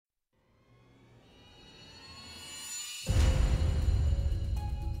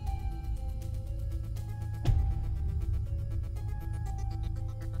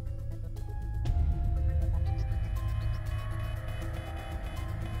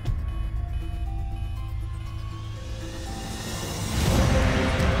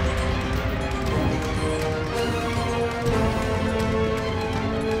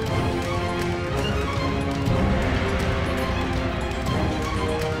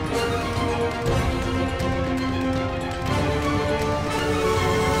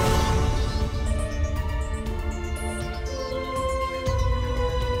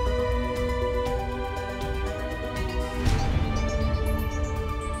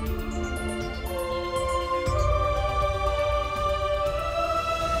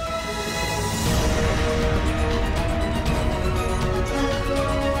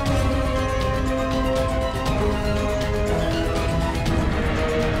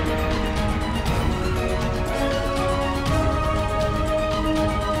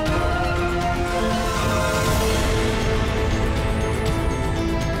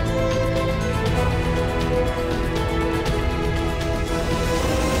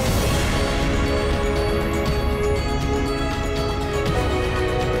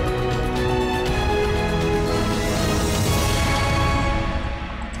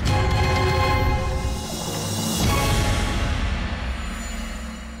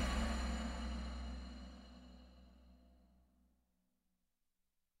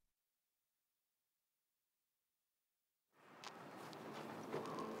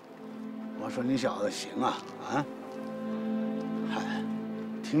说你小子行啊啊！嗨，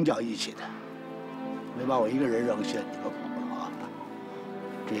挺讲义气的，没把我一个人扔下，你们跑了啊！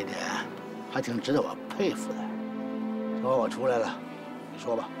这一点还挺值得我佩服的。这回我出来了，你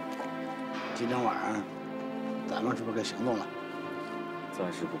说吧，今天晚上咱们是不是该行动了？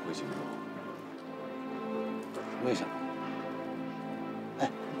暂时不会行动。为什么？哎，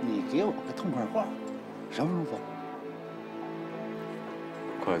你给我个痛快话，什么时候走？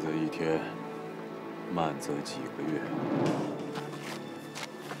 快则1天，慢则几个月。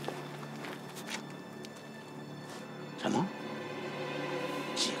什么？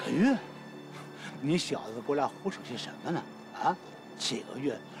几个月？你小子给我俩胡扯些什么呢？啊，几个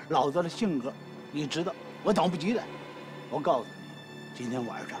月？老子的性格你知道，我等不及了。我告诉你，今天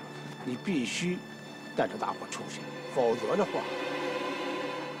晚上你必须带着大伙出去，否则的话，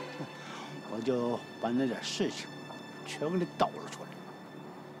我就把那点事情全给你抖了出来。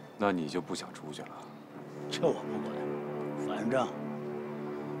 那你就不想出去了？这我不管，反正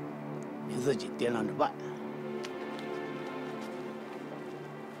你自己掂量着办。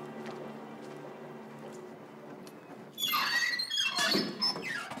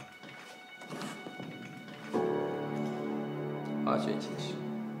阿玄亲师，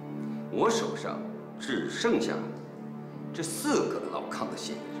我手上只剩下这4个老康的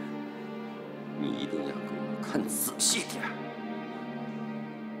嫌疑人，你一定要给我看仔细点。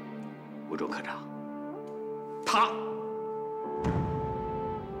 吴中科长，他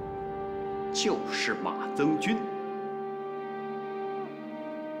就是马增军。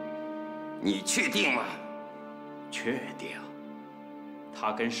你确定吗？确定。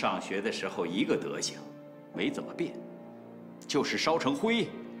他跟上学的时候一个德行，没怎么变，就是烧成灰，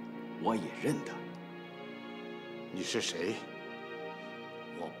我也认得。你是谁？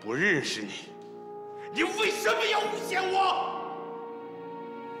我不认识你，你为什么要诬陷我？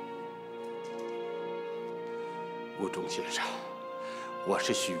 吴中先生，我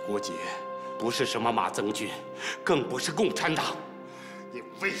是许国杰，不是什么马增军，更不是共产党。你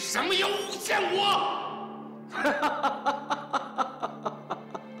为什么要诬陷我？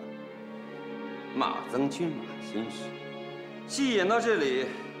马增军、马先生，戏演到这里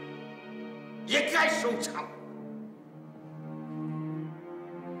也该收场。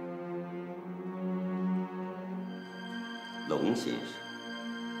龙先生、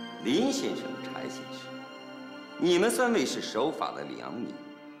林先生、柴先生。 你们3位是守法的良民，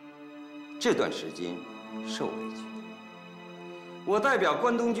这段时间受委屈，我代表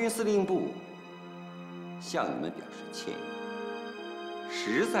关东军司令部向你们表示歉意，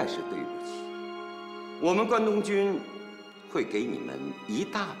实在是对不起。我们关东军会给你们一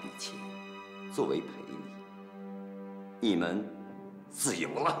大笔钱作为赔礼，你们自由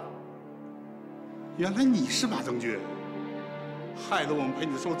了。原来你是马增军，害得我们陪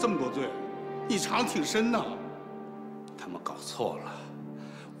你受这么多罪，你藏得挺深呐。 他们搞错了，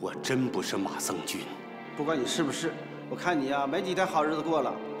我真不是马增军。不管你是不是，我看你呀，没几天好日子过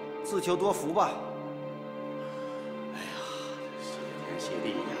了，自求多福吧。哎呀，谢天谢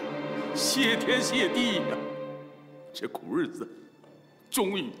地呀，谢天谢地呀！这苦日子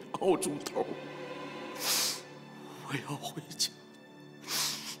终于熬出头。我要回家，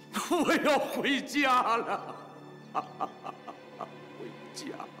我要回家了，回家。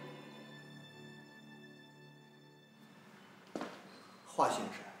 华先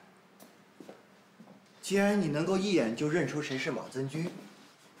生，既然你能够一眼就认出谁是马增军，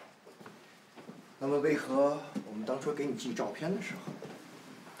那么为何我们当初给你寄照片的时候，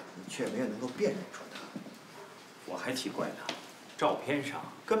你却没有能够辨认出他？我还奇怪呢，照片上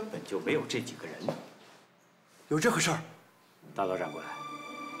根本就没有这几个人。有这回事儿？大刀长官，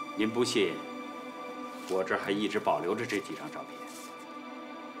您不信，我这儿还一直保留着这几张照片。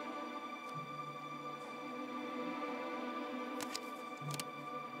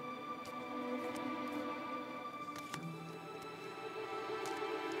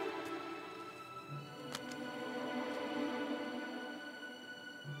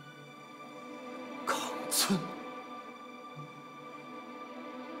 村，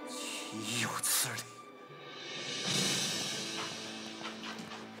岂有此理！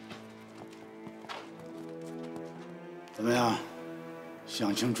怎么样，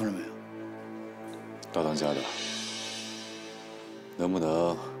想清楚了没有？大当家的，能不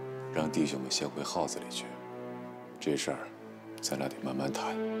能让弟兄们先回号子里去？这事儿，咱俩得慢慢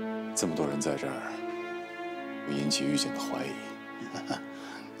谈。这么多人在这儿，会引起狱警的怀疑。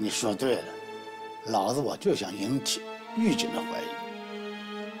你说对了。 老子我就想引起狱警的怀疑，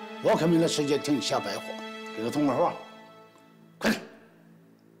我可没那时间听你瞎白话，给个痛快话，快点！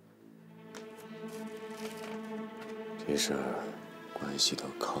这事儿关系到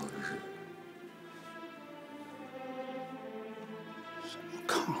抗日，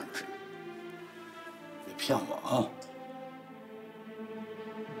骗我啊！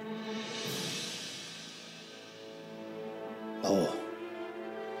老五，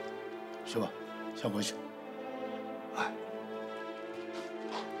去吧，先回去。哎。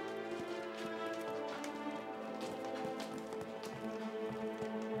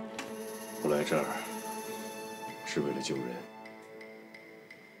 我来这儿是为了救人。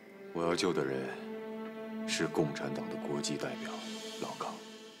我要救的人是共产党的国际代表老康。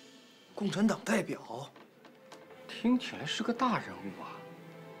共产党代表，听起来是个大人物啊。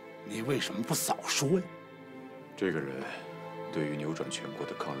你为什么不早说呀？这个人对于扭转全国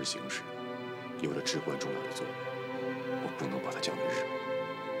的抗日形势有了至关重要的作用，我不能把他交给日本。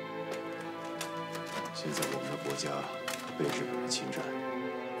现在我们的国家被日本人侵占。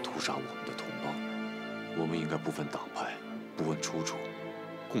 屠杀我们的同胞，我们应该不分党派，不问出处，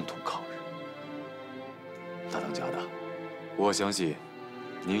共同抗日。大当家的，我相信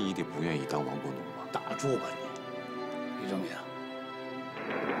您一定不愿意当亡国奴吧？打住吧你，李正明，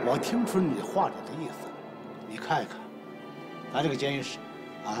我听出你话里的意思。你看看，咱这个监狱室，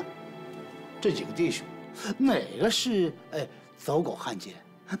啊，这几个弟兄，哪个是走狗汉奸，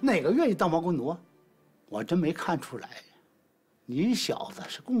哪个愿意当亡国奴啊？我真没看出来。 你小子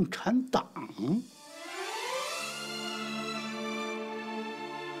是共产党！佩服！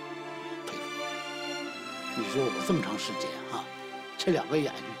你说我这么长时间啊，这两个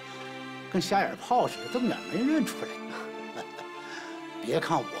眼睛跟瞎眼炮似的，瞪眼没认出来。别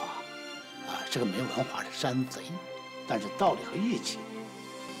看我啊是个没文化的山贼，但是道理和义气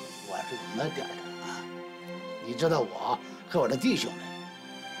我还是有那点的啊。你知道我和我的弟兄们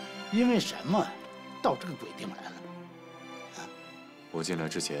因为什么到这个鬼地方来了？ 我进来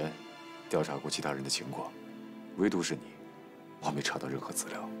之前，调查过其他人的情况，唯独是你，我没查到任何资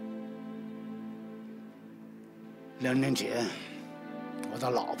料。2年前，我的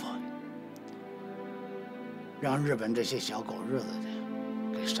老婆让日本这些小狗日子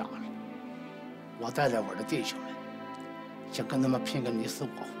的给杀了，我带着我的弟兄们，想跟他们拼个你死我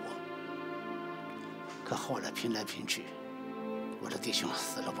活，可后来拼来拼去，我的弟兄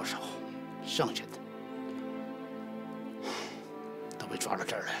死了不少，剩下的。 被抓到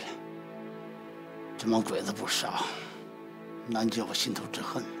这儿来了，这帮鬼子不杀，难解我心头之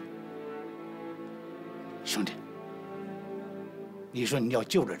恨。兄弟，你说你要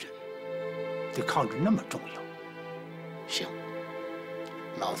救着人，对抗日那么重要，行，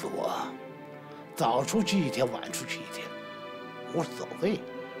老子我早出去一天，晚出去一天，无所谓。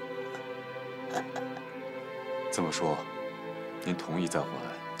这么说，您同意暂缓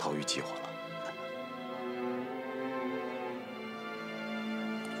逃狱计划了？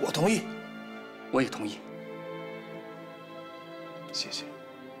 我同意，我也同意。谢谢。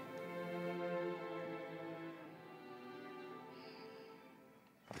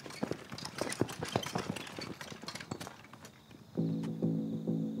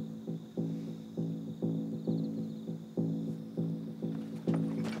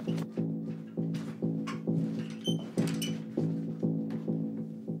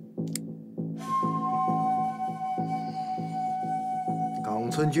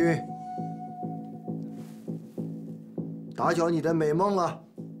村君，打搅你的美梦了。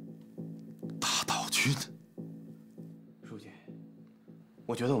大岛君，书记，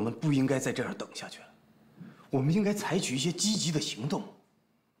我觉得我们不应该在这儿等下去了，我们应该采取一些积极的行动。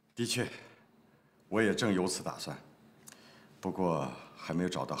的确，我也正有此打算，不过还没有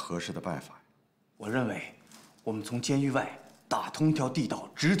找到合适的办法。我认为，我们从监狱外打通一条地道，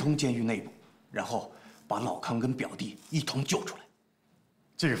直通监狱内部，然后把老康跟表弟一同救出来。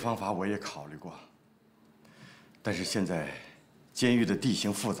 这个方法我也考虑过，但是现在监狱的地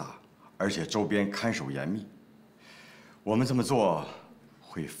形复杂，而且周边看守严密，我们这么做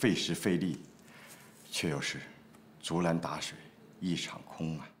会费时费力，却又是竹篮打水一场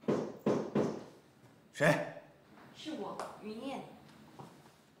空啊！谁？是我，于念。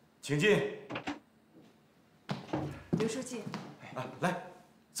请进。刘书记。啊，来，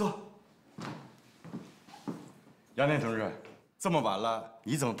坐。杨念同志。 这么晚了，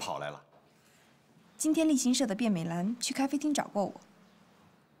你怎么跑来了？今天立新社的卞美兰去咖啡厅找过我。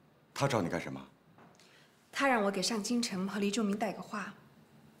他找你干什么？他让我给上京城和黎仲明带个话，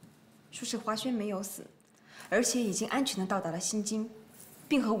说是华轩没有死，而且已经安全地到达了新京，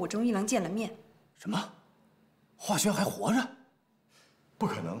并和武中一郎见了面。什么？华轩还活着？不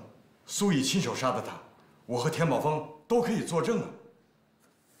可能，苏乙亲手杀的他，我和田宝峰都可以作证啊。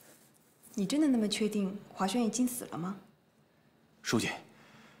你真的那么确定华轩已经死了吗？ 书记，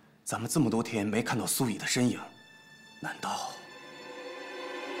咱们这么多天没看到苏乙的身影，难道？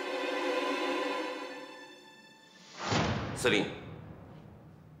司令，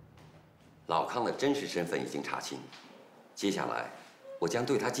老康的真实身份已经查清，接下来我将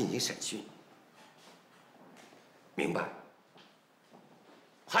对他进行审讯。明白？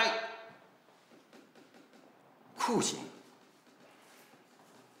嗨，酷刑。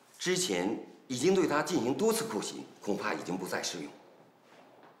之前已经对他进行多次酷刑，恐怕已经不再适用。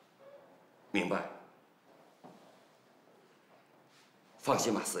明白？放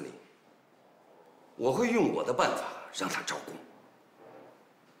心吧，司令，我会用我的办法让他招供。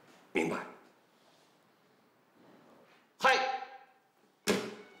明白？嗨。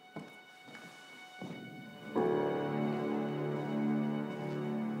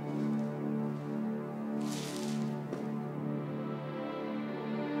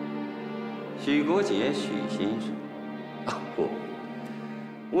许国杰，许先生，啊不，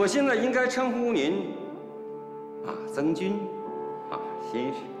我现在应该称呼您马增军，马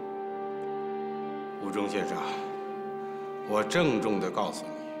先生。吴忠先生，我郑重地告诉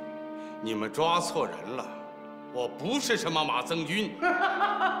你，你们抓错人了，我不是什么马增军。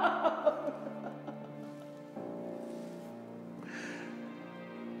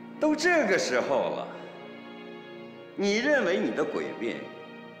都这个时候了，你认为你的诡辩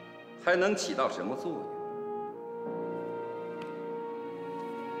还能起到什么作用？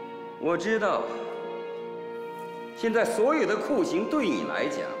我知道，现在所有的酷刑对你来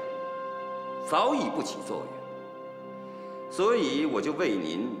讲早已不起作用，所以我就为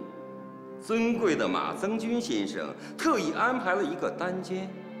您，尊贵的马增军先生，特意安排了一个单间，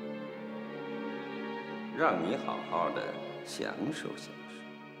让你好好的享受享受。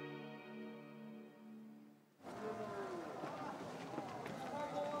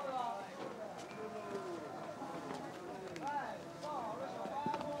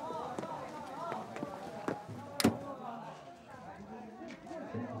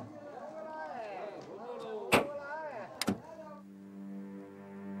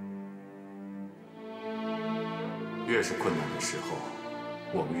越是困难的时候，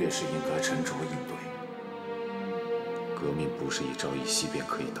我们越是应该沉着应对。革命不是一朝一夕便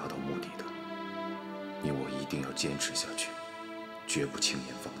可以达到目的的，你我一定要坚持下去，绝不轻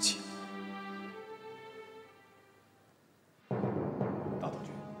言放弃。大岛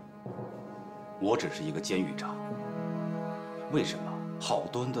君，我只是一个监狱长，为什么好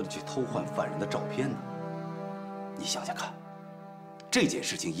端端的去偷换犯人的照片呢？你想想看，这件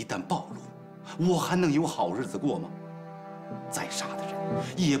事情一旦暴露，我还能有好日子过吗？再傻的人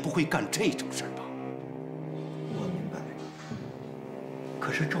也不会干这种事儿吧？我明白，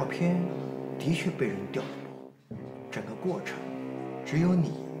可是照片的确被人调了，整个过程只有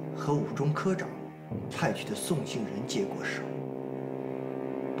你和武中科长派去的送信人接过手，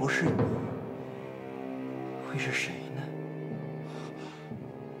不是你，会是谁呢？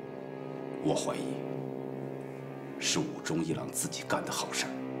我怀疑是武中一郎自己干的好事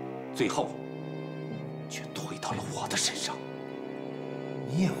儿，最后却推到了我的身上。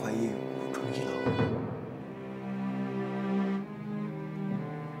你也怀疑武中一郎？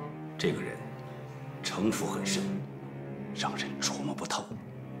这个人城府很深，让人琢磨不透。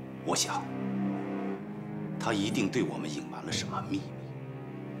我想，他一定对我们隐瞒了什么秘密。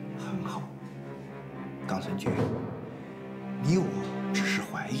很好，冈村君，你我只是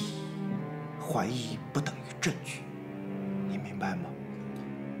怀疑，怀疑不等于证据，你明白吗？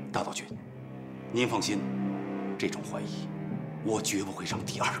大岛君，您放心，这种怀疑，我绝不会让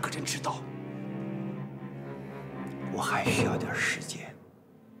第二个人知道。我还需要点时间。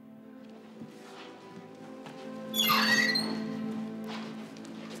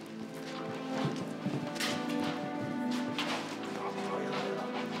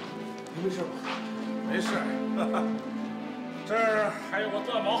没事吧？没事。这儿还有我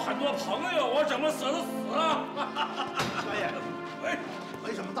段某很多朋友，我怎么舍得死啊？大爷，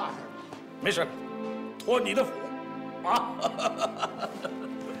没什么大事。没事，托你的福啊。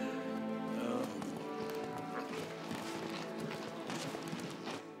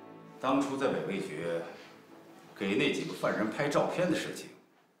当初在北魏局给那几个犯人拍照片的事情，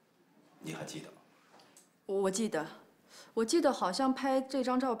你还记得吗？我记得好像拍这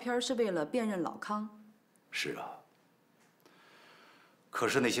张照片是为了辨认老康。是啊。可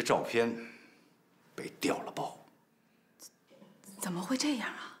是那些照片被调了包。怎么会这样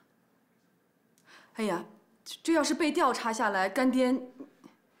啊？哎呀，这要是被调查下来，干爹……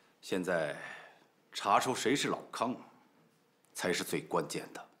现在查出谁是老康，才是最关键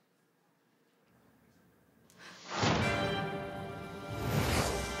的。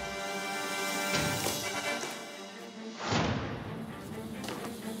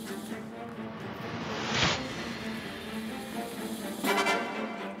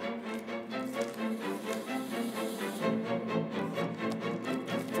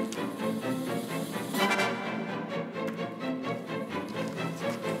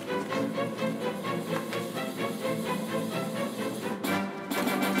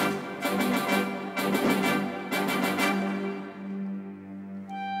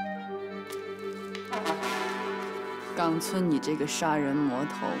冈村，你这个杀人魔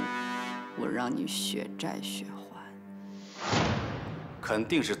头，我让你血债血还。肯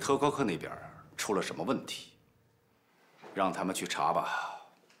定是特高课那边出了什么问题，让他们去查吧。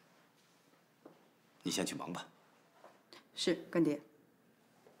你先去忙吧。是，干爹。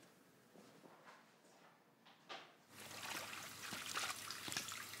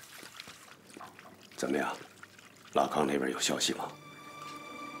怎么样，老康那边有消息吗？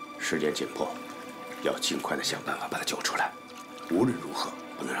时间紧迫，要尽快的想办法把他救出来。无论如何，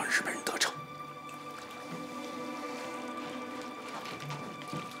不能让日本人得逞。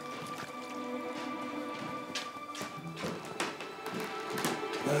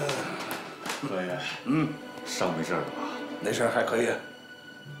老爷，伤没事了吧？没事，还可以。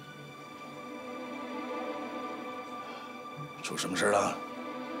出什么事了？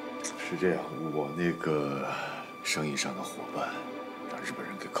是这样，我那个生意上的伙伴让日本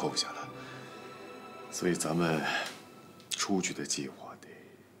人给扣下了，所以咱们出去的计划得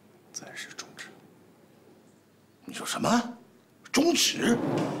暂时终止。你说什么？终止？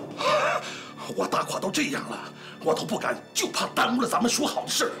我大垮都这样了，我都不敢，就怕耽误了咱们说好的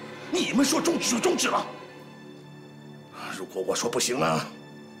事儿。你们说终止就终止了。如果我说不行呢？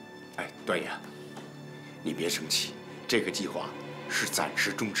哎，段爷，你别生气，这个计划是暂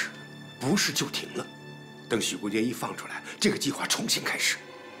时终止，不是就停了。等许国杰一放出来，这个计划重新开始。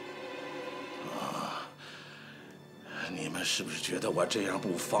啊，你们是不是觉得我这样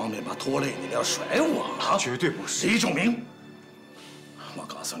不方便吧？拖累你们要甩我啊？绝对不是。李仲明，我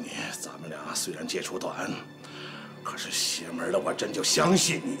告诉你，咱们俩虽然接触短，可是邪门的我真就相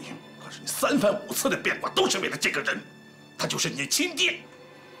信你。可是你3番5次的变卦都是为了这个人，他就是你亲爹，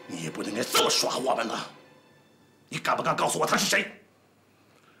你也不能该这么耍我们呢。你敢不敢告诉我他是谁？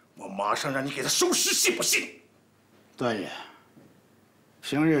我马上让你给他收尸，信不信？段爷，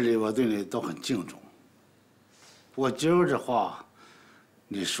平日里我对你都很敬重，不过今儿这话，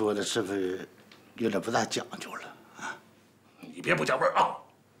你说的是不是有点不大讲究了啊？你别不讲味儿啊！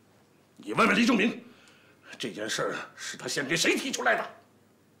你问问李仲明，这件事儿是他先给谁提出来的？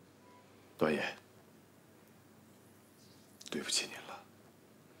段爷，对不起您了。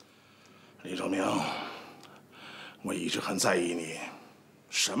李仲明，我一直很在意你，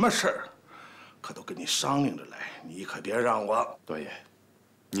什么事儿可都跟你商量着来，你可别让我。段爷，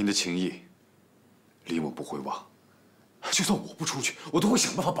您的情谊，李某不会忘。就算我不出去，我都会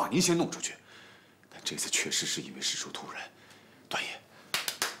想办法把您先弄出去。但这次确实是因为事出突然，段爷，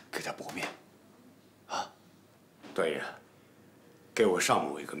给点薄面，啊？段爷，给我上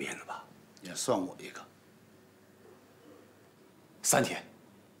某一个面子吧。也算我一个。3天，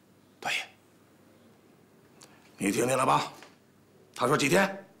段爷，你听见了吧？他说几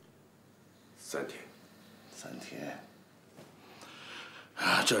天？3天。3天。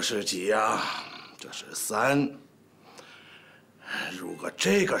啊，这是几呀？这是3。如果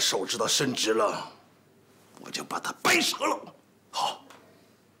这个手指头伸直了，我就把它掰折了。好。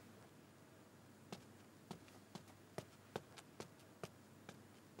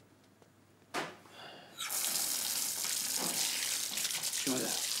兄弟，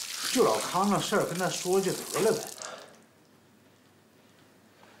就老康的事儿跟他说就得了呗。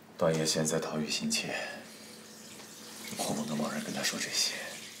段爷现在逃狱心切，我不能贸然跟他说这些。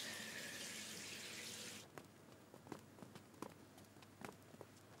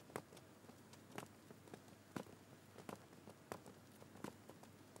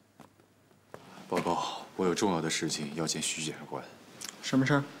报告，我有重要的事情要见徐检察官。什么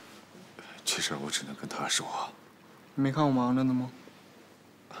事儿？这事儿我只能跟他说。你没看我忙着呢吗？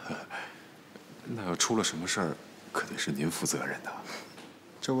那要出了什么事儿，可得是您负责任的。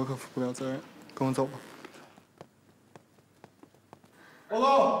这我可负不了责任，跟我走吧。报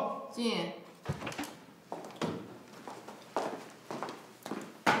告。进。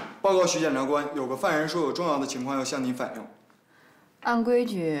报告徐检察官，有个犯人说有重要的情况要向您反映。按规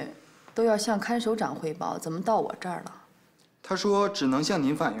矩都要向看守长汇报，怎么到我这儿了？他说只能向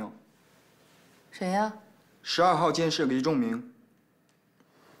您反映。谁呀？12号监视李仲明。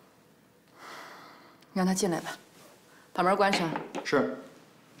让他进来吧，把门关上。是。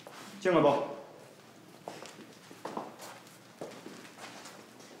进来吧。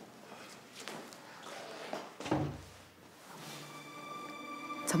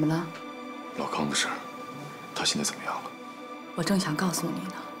怎么了？老康的事儿，他现在怎么样了？我正想告诉你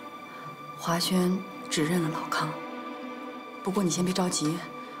呢，华轩指认了老康。不过你先别着急，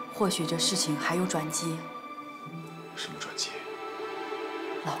或许这事情还有转机。什么转机？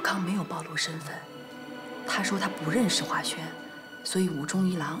老康没有暴露身份，他说他不认识华轩，所以武中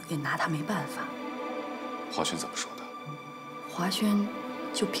一郎也拿他没办法。华轩怎么说的？华轩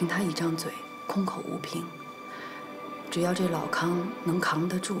就凭他一张嘴，空口无凭。只要这老康能扛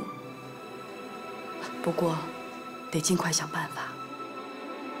得住，不过得尽快想办法。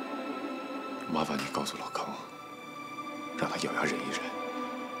麻烦你告诉老康，让他咬牙忍一忍，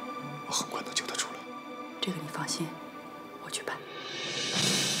我很快能救他出来。这个你放心，我去办。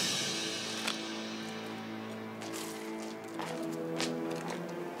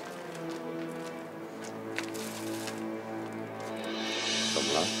怎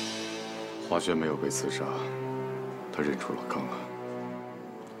么了？华轩没有被刺杀，他认出老康了。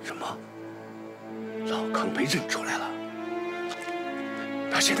什么？老康被认出来了？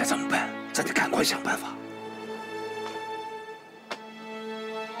那现在怎么办？咱得赶快想办法。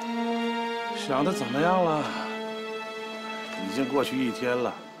想的怎么样了？已经过去1天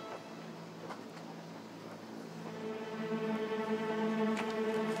了。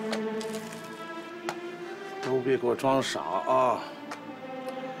都别给我装傻啊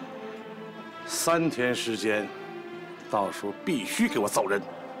！3天时间，到时候必须给我走人。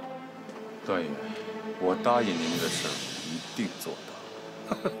段爷，我答应您的事一定做到。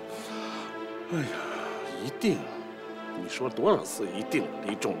哎呀，一定！你说多少次一定，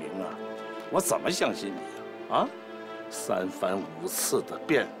李仲明啊？我怎么相信你啊？3番5次的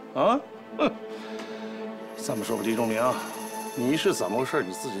辩啊！哼！这么说吧，李仲明，你是怎么回事？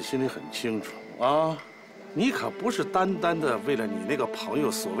你自己心里很清楚啊。你可不是单单的为了你那个朋友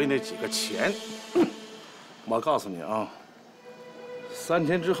所谓那几个钱。我告诉你啊，3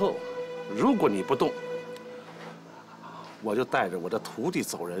天之后，如果你不动，我就带着我的徒弟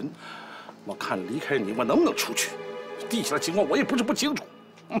走人。我看离开你，我能不能出去？地下的情况我也不是不清楚。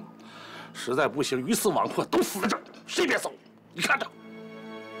实在不行，鱼死网破，都死在这儿，谁别走？你看着。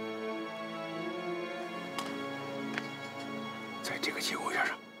在这个节骨眼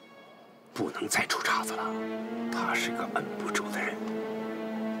上，不能再出岔子了。他是个摁不住的人，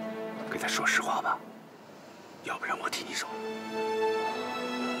跟他说实话吧，要不然我替你说。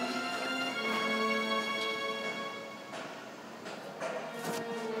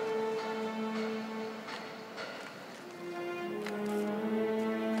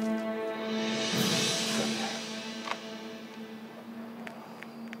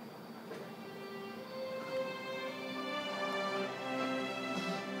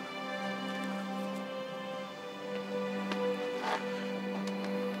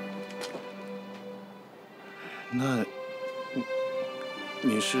那，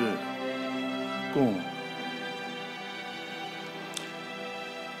你是共？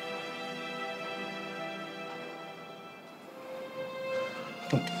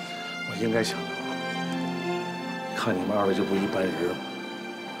我应该想到，看你们2位就不一般人。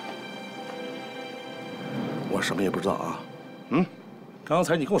我什么也不知道啊。刚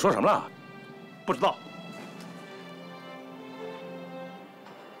才你跟我说什么了？不知道。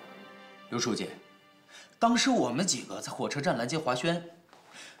刘书记。当时我们几个在火车站拦截华轩，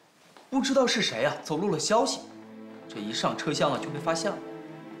不知道是谁啊走漏了消息，这一上车厢啊就被发现了。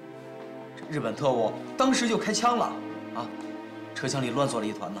这日本特务当时就开枪了啊，车厢里乱作了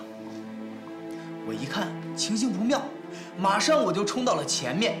一团呢。我一看情形不妙，马上我就冲到了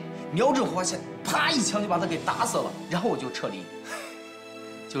前面，瞄准华轩，啪一枪就把他给打死了，然后我就撤离。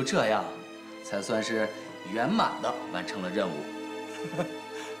就这样，才算是圆满的完成了任务。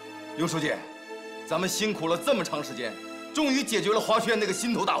刘书记。咱们辛苦了这么长时间，终于解决了华轩那个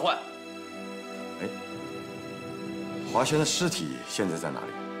心头大患。哎，华轩的尸体现在在哪里？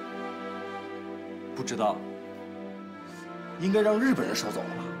不知道，应该让日本人收走了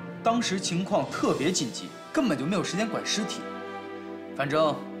吧？当时情况特别紧急，根本就没有时间管尸体。反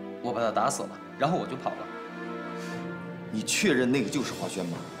正我把他打死了，然后我就跑了。你确认那个就是华轩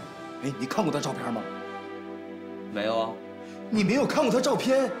吗？哎，你看过他照片吗？没有啊。你没有看过他照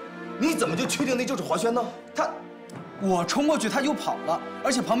片？你怎么就确定那就是华轩呢？我冲过去他就跑了，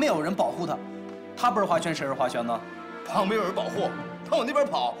而且旁边有人保护他。他不是华轩，谁是华轩呢？旁边有人保护，他往那边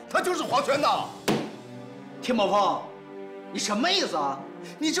跑，他就是华轩呐。田宝峰，你什么意思啊？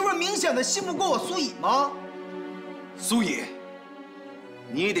你这不是明显的信不过我苏乙吗？苏乙，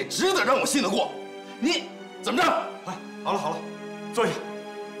你也得值得让我信得过。你怎么着？哎，好了好了，坐下。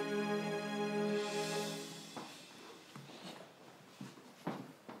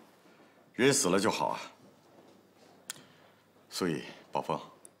人死了就好啊。苏乙、宝凤，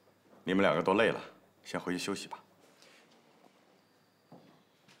你们2个都累了，先回去休息吧。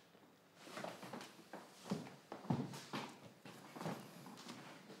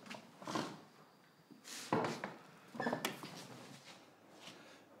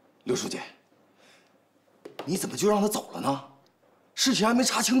刘书记，你怎么就让他走了呢？事情还没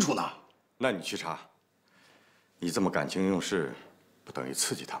查清楚呢。那你去查。你这么感情用事，不等于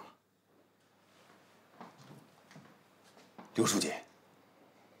刺激他吗？刘书记，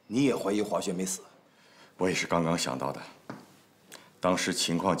你也怀疑华轩没死？我也是刚刚想到的。当时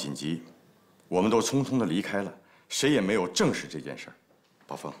情况紧急，我们都匆匆的离开了，谁也没有正视这件事儿。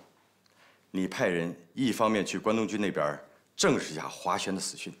宝凤，你派人一方面去关东军那边证实一下华轩的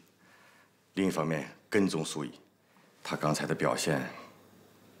死讯，另一方面跟踪苏乙，他刚才的表现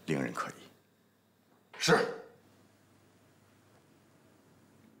令人可疑。是。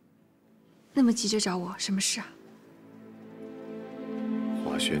那么急着找我，什么事啊？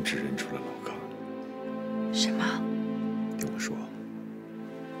华轩指认出了老康。什么？听我说，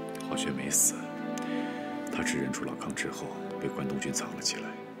华轩没死，他指认出老康之后，被关东军藏了起来。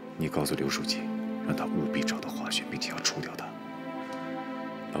你告诉刘书记，让他务必找到华轩，并且要除掉他。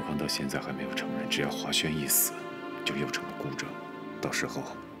老康到现在还没有承认，只要华轩一死，就又成了孤证。到时候，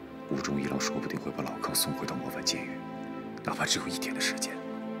吴忠一郎说不定会把老康送回到模范监狱，哪怕只有1天的时间，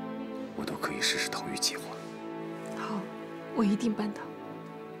我都可以实施逃狱计划。好，我一定办到。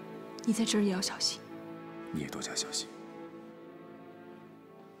你在这儿也要小心。你也多加小心。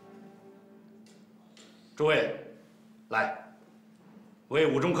诸位，来，为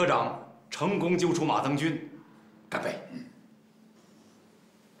武中科长成功揪出马增军，干杯！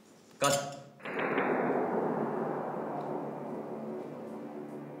干！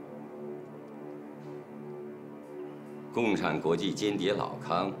共产国际间谍老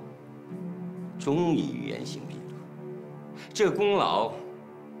康终于原形毕露，这功劳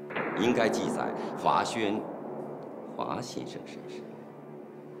应该记在华轩华先生身上。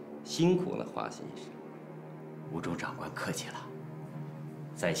辛苦了，华先生。吴中长官客气了，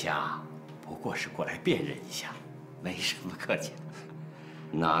在下不过是过来辨认一下，没什么客气的。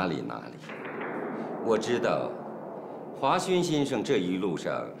哪里哪里，我知道，华轩先生这一路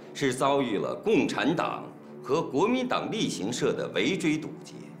上是遭遇了共产党和国民党例行社的围追堵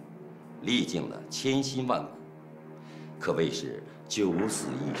截，历尽了千辛万苦，可谓是九死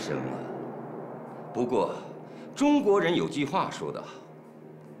一生啊。不过，中国人有句话说得好：“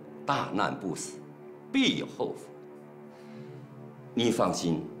大难不死，必有后福。”你放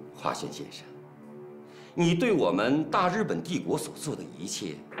心，华轩先生，你对我们大日本帝国所做的一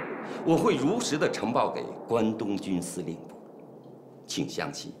切，我会如实的呈报给关东军司令部。请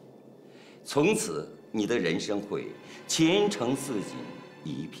相信，从此你的人生会前程似锦，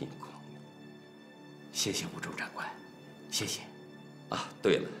一片光明。谢谢吴中长官，谢谢。啊，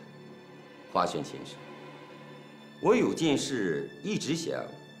对了，华轩先生，我有件事一直想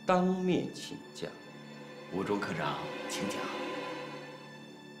当面请教。吴中科长，请讲。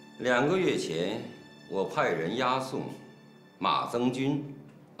2个月前，我派人押送马增军，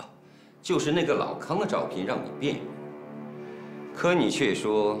就是那个老康的照片让你辨认，可你却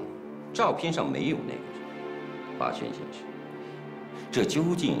说照片上没有那个人。华轩先生，这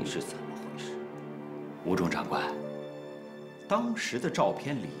究竟是怎么回事？吴中长官，当时的照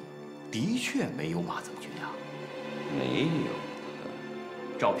片里的确没有马增军呀。没有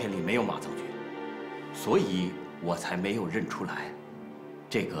他，照片里没有马增军，所以我才没有认出来。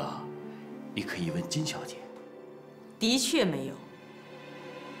这个，你可以问金小姐。的确没有，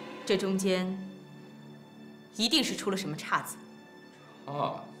这中间一定是出了什么岔子。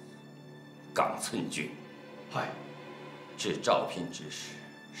啊，冈村君，嗨，这照片之事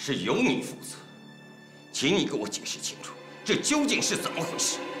是由你负责，请你给我解释清楚，这究竟是怎么回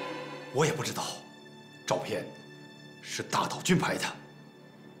事？我也不知道，照片是大岛君拍的，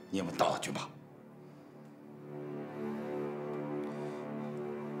你问大岛君吧。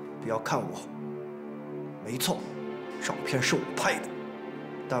不要看我，没错，照片是我拍的，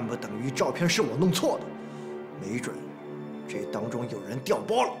但不等于照片是我弄错的，没准这当中有人调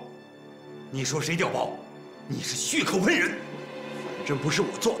包了。你说谁调包？你是血口喷人。反正不是我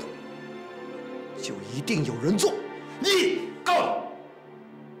做的，就一定有人做。你够！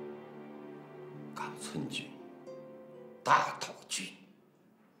冈村君、大岛君，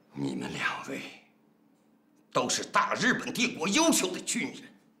你们2位都是大日本帝国优秀的军人，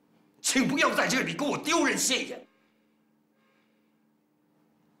请不要在这里给我丢人现眼。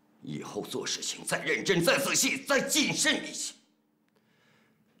以后做事情再认真、再仔细、再谨慎一些。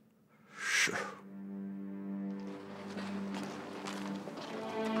是。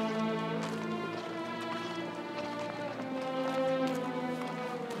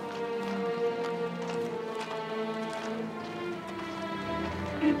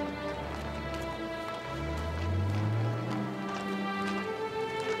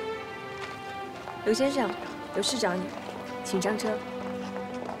刘先生，有事找你，请上车。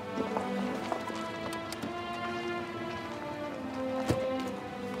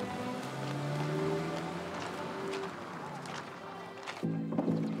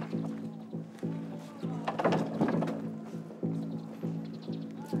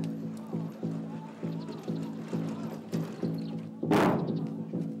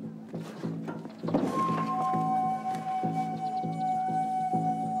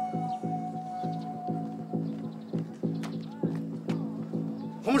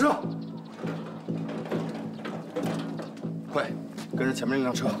黄木车，快，跟着前面那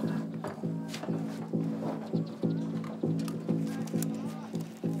辆车。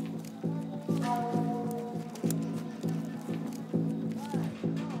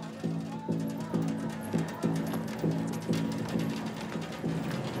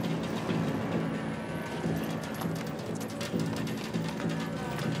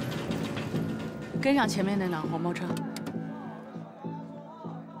 跟上前面那辆黄包车。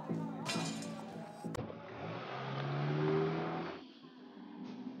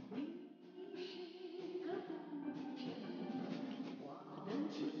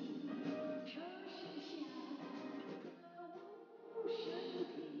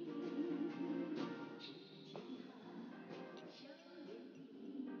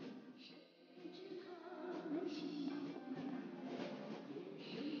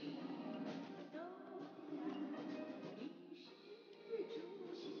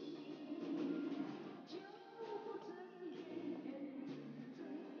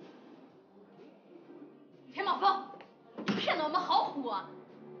田茂峰，你骗得我们好虎啊！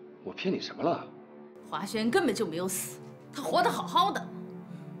我骗你什么了？华轩根本就没有死，他活得好好的。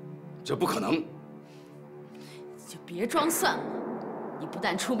这不可能！就别装蒜了，你不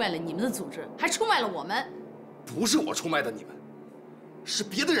但出卖了你们的组织，还出卖了我们。不是我出卖的你们，是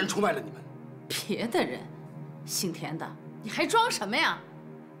别的人出卖了你们。别的人，姓田的，你还装什么呀？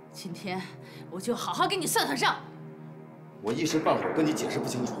今天我就好好跟你算算账。我一时半会儿跟你解释不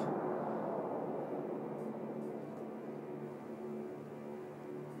清楚。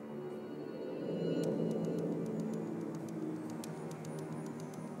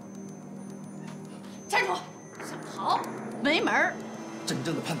 站住！想逃？没门儿！真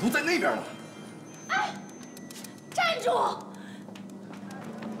正的叛徒在那边呢。哎，站住！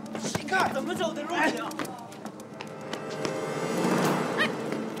你看怎么走的路呀？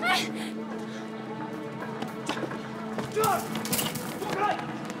哎！这，躲开！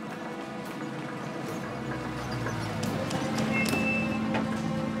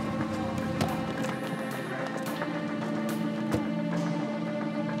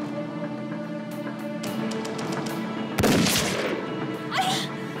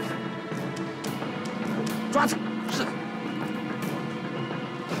抓他！是。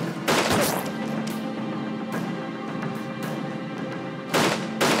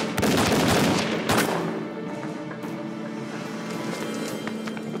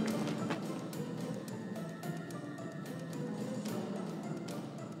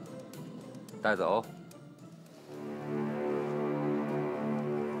带走。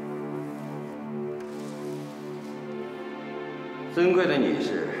尊贵的女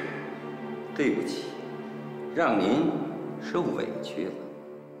士，对不起。 让您受委屈了。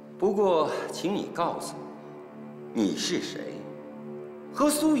不过，请你告诉我，你是谁？和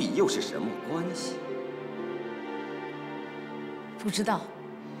苏乙又是什么关系？不知道。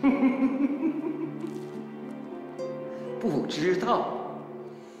不知道。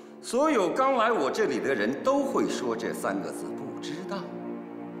所有刚来我这里的人都会说这3个字：不知道。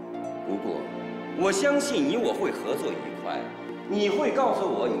不过，我相信你我会合作愉快。你会告诉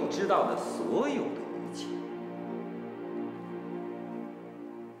我你知道的所有的。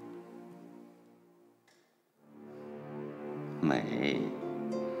 美，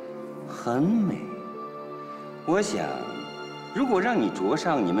很美。我想，如果让你着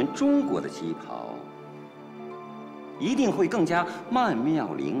上你们中国的旗袍，一定会更加曼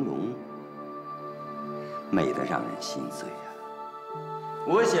妙玲珑，美得让人心碎啊！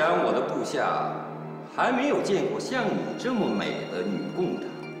我想我的部下还没有见过像你这么美的女共党。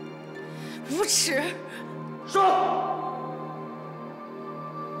无耻！说，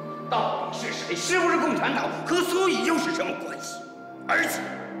到底是谁？是不是共产党？和苏乙又是什么关系？而且，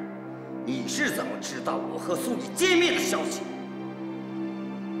你是怎么知道我和苏乙见面的消息？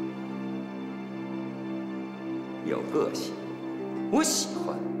有个性，我喜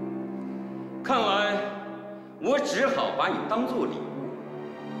欢。看来，我只好把你当做礼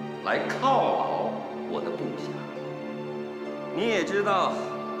物，来犒劳我的部下。你也知道，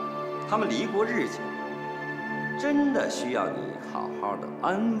他们离国日久，真的需要你好好的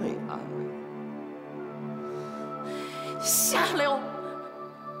安慰安慰。下流！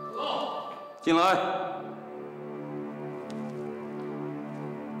进来。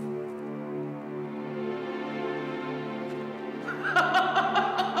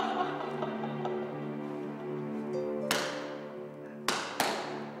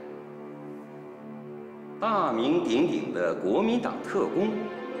大名鼎鼎的国民党特工，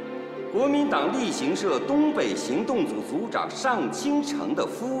国民党例行社东北行动组组长尚清城的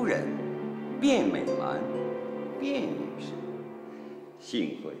夫人卞美兰，卞女士，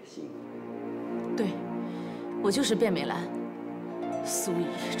幸会幸会。对，我就是卞美兰。苏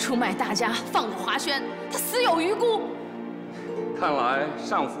乙出卖大家，放了华轩，他死有余辜。看来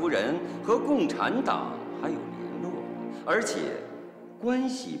尚夫人和共产党还有联络，而且关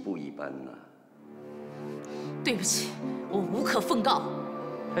系不一般呢。对不起，我无可奉告。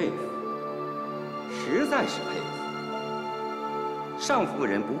佩服，实在是佩服。尚夫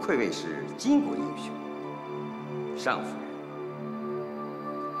人不愧为是巾帼英雄。尚夫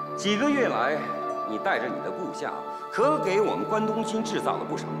人，几个月来，你带着你的部下，可给我们关东军制造了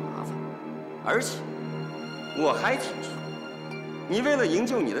不少麻烦，而且我还听说，你为了营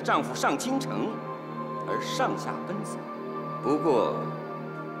救你的丈夫尚倾城而上下奔走。不过，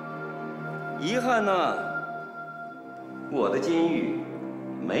遗憾呢，我的监狱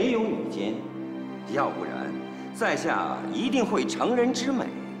没有女监，要不然在下一定会成人之美，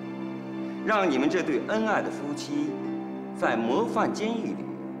让你们这对恩爱的夫妻在模范监狱里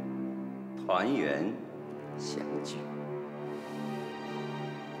团圆相聚。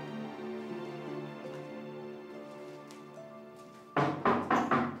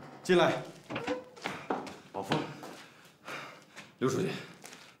进来，老夫，刘书记，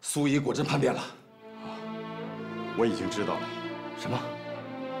苏乙果真叛变了。我已经知道了。什么？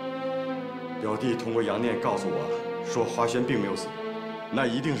表弟通过杨念告诉我，说华轩并没有死，那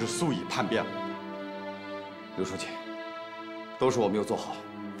一定是苏乙叛变了。刘书记，都是我没有做好，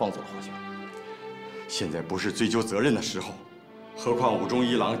放走了华轩。现在不是追究责任的时候，何况武中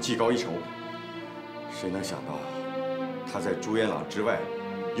一郎技高一筹，谁能想到他在朱元朗之外，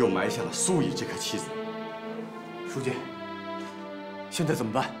又埋下了苏乙这颗棋子。书记，现在怎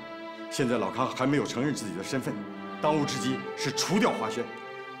么办？现在老康还没有承认自己的身份，当务之急是除掉华轩，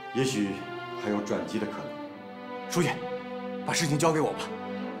也许还有转机的可能。书记，把事情交给我吧。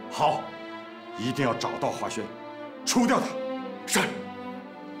好，一定要找到华轩，除掉他。是。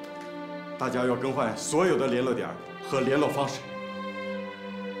大家要更换所有的联络点和联络方式。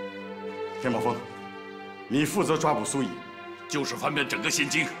田宝峰，你负责抓捕苏乙，就是翻遍整个县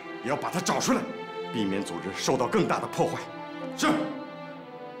京，也要把他找出来，避免组织受到更大的破坏。是。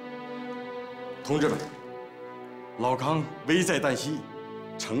同志们，老康危在旦夕，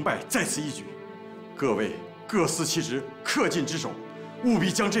成败在此一举，各位各司其职，恪尽职守，务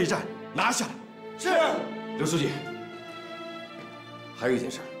必将这一战拿下来。是。刘书记，还有一件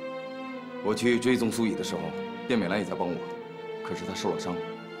事，我去追踪苏乙的时候，卞美兰也在帮我，可是她受了伤，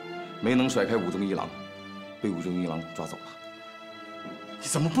没能甩开武中一郎，被武中一郎抓走了。你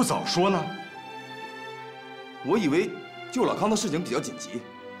怎么不早说呢？我以为救老康的事情比较紧急。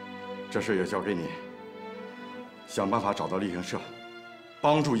这事也交给你，想办法找到立行社，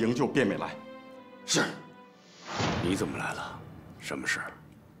帮助营救卞美兰。是。你怎么来了？什么事？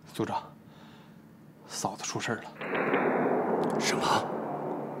组长，嫂子出事了。什么？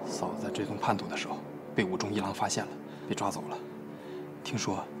嫂子在追踪叛徒的时候，被武中一郎发现了，被抓走了。听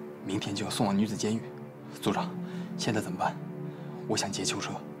说明天就要送往女子监狱。组长，现在怎么办？我想劫囚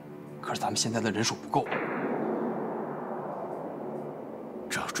车，可是咱们现在的人手不够。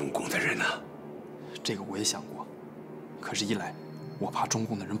找中共的人呢？这个我也想过，可是，一来我怕中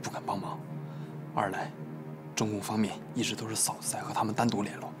共的人不肯帮忙，二来中共方面一直都是嫂子在和他们单独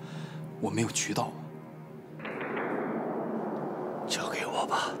联络，我没有渠道。交给我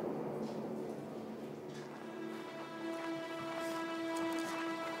吧。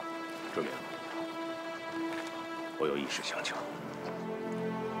朱明，我有一事相求。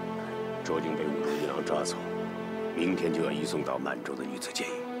周经被武中一郎抓走，明天就要移送到满洲的女子监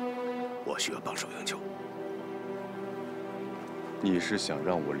狱，我需要帮手营救。你是想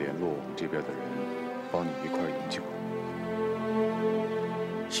让我联络我们这边的人，帮你一块营救？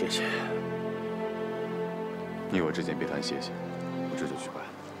谢谢。你我之间别谈谢谢，我这就去办。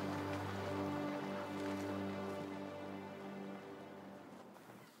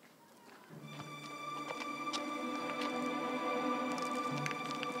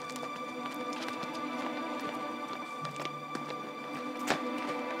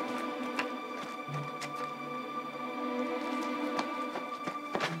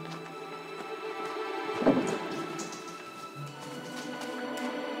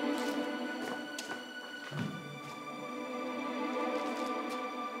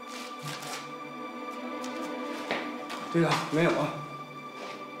队长，没有啊。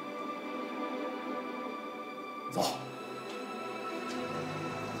走。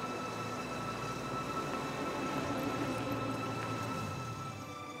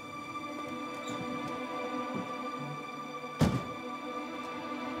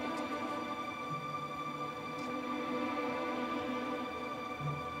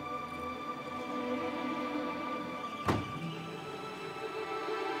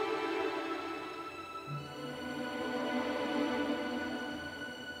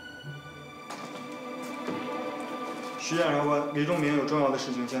徐检察官，李仲明有重要的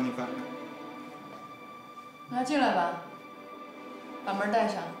事情向您反映。让他进来吧，把门带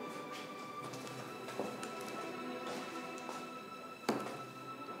上。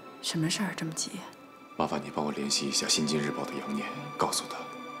什么事儿这么急？麻烦你帮我联系一下《新京日报》的杨念，告诉他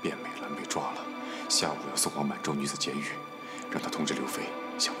卞美兰被抓了，下午要送往满洲女子监狱，让他通知刘飞，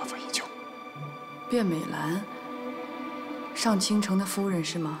想办法营救。卞美兰，上清城的夫人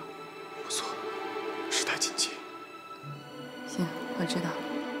是吗？不错，事态紧急。行，我知道了。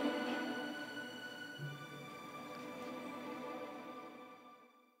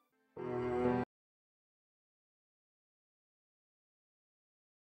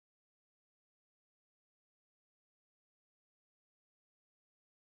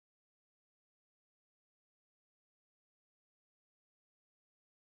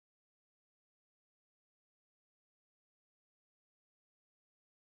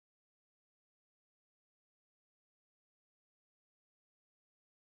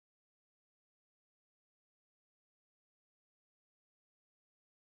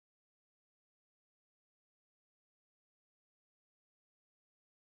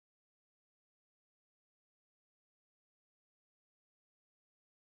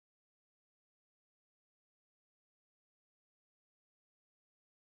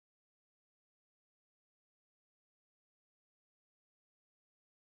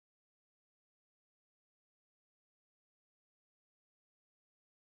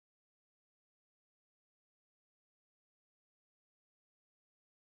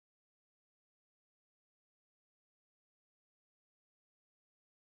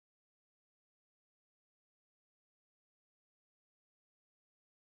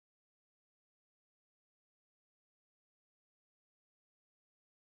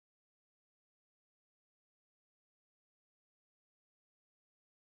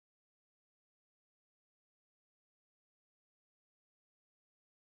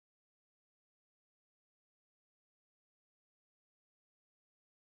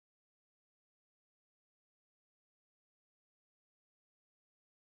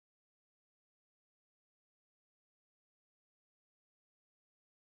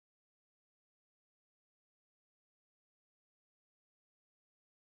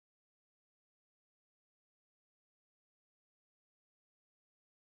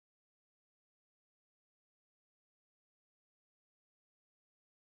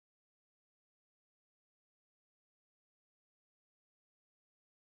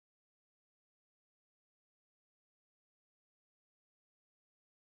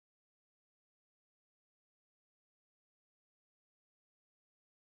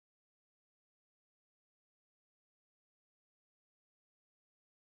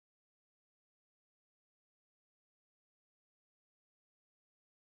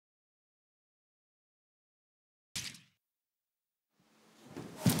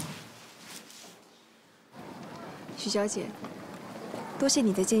徐小姐，多谢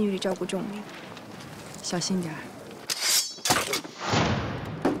你在监狱里照顾仲明，小心点儿。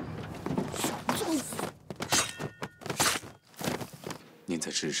您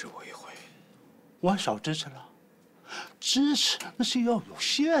再支持我一回。我少支持了，支持那是要有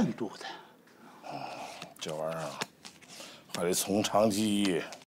限度的。这玩意儿啊，还得从长计议。